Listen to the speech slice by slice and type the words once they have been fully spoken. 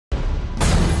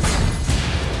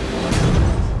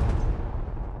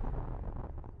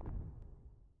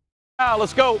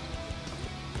Let's go.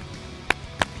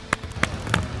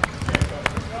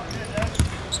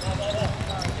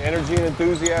 Energy and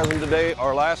enthusiasm today.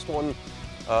 Our last one,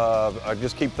 I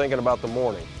just keep thinking about the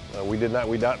morning. We did not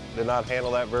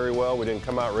handle that very well. We didn't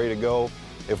come out ready to go.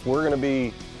 If we're going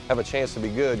to have a chance to be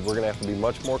good, we're going to have to be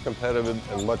much more competitive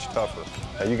and much tougher.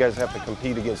 Now, you guys have to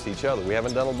compete against each other. We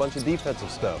haven't done a bunch of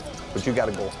defensive stuff, but you got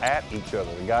to go at each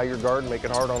other. The guy you're guarding, make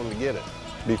it hard on him to get it.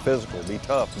 Be physical, be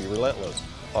tough, be relentless.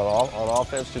 On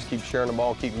offense, just keep sharing the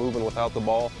ball, keep moving without the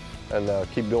ball, and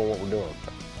keep doing what we're doing.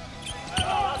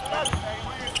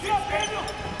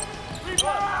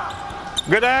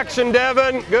 Good action,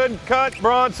 Devin. Good cut,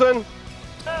 Bronson.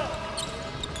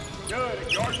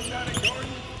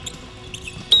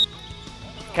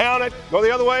 Count it. Go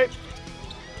the other way.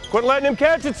 Quit letting him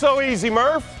catch it so easy,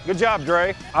 Murph. Good job,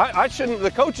 Dre.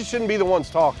 The coaches shouldn't be the ones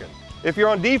talking. If you're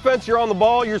on defense, you're on the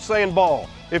ball, you're saying ball.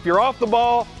 If you're off the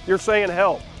ball, you're saying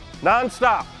help.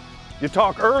 Non-stop. You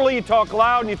talk early, you talk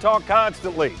loud, and you talk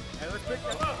constantly. Hey, let's pick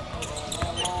that up.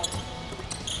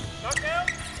 Knockdown.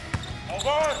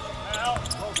 Over.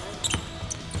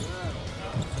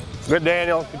 Good,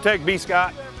 Daniel. You take B,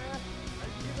 Scott.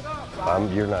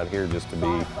 You're not here just to be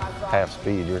half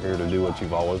speed. You're here to do what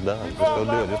you've always done. Just go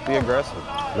do it. Just be aggressive.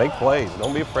 Make plays.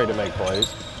 Don't be afraid to make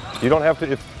plays. You don't have to,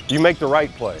 if you make the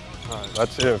right play.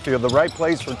 That's it. If you have the right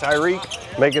plays for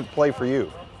Tyreek, make it play for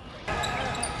you.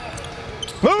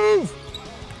 Move!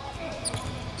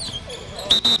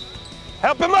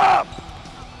 Help him up!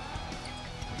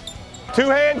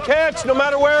 Two-hand catch no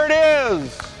matter where it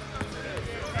is.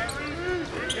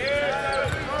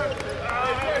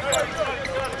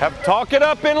 Talk it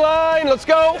up in line. Let's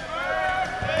go.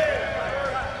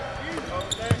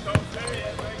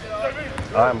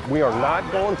 We are not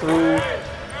going through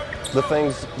the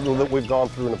things that we've gone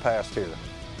through in the past here.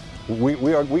 We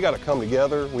got to come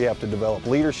together. We have to develop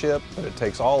leadership, but it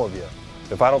takes all of you.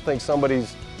 If I don't think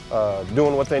somebody's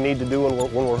doing what they need to do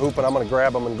when we're hooping, I'm going to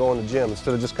grab them and go in the gym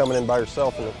instead of just coming in by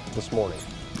yourself this morning.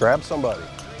 Grab somebody.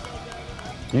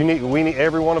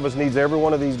 Every one of us needs every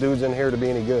one of these dudes in here to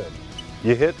be any good.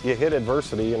 You hit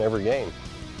adversity in every game.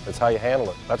 That's how you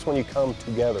handle it. That's when you come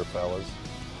together, fellas.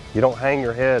 You don't hang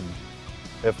your head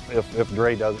if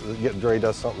Dre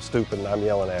does something stupid and I'm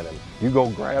yelling at him. You go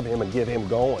grab him and get him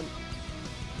going.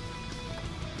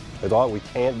 We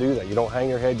can't do that. You don't hang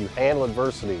your head. You handle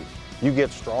adversity. You get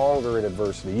stronger in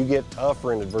adversity. You get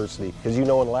tougher in adversity because you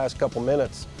know in the last couple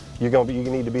minutes you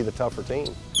need to be the tougher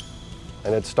team.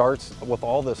 And it starts with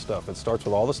all this stuff. It starts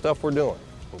with all the stuff we're doing.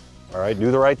 All right,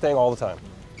 do the right thing all the time.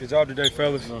 Good job today,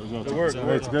 fellas. Good work.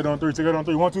 Together on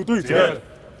three. 1, 2, 3. Together.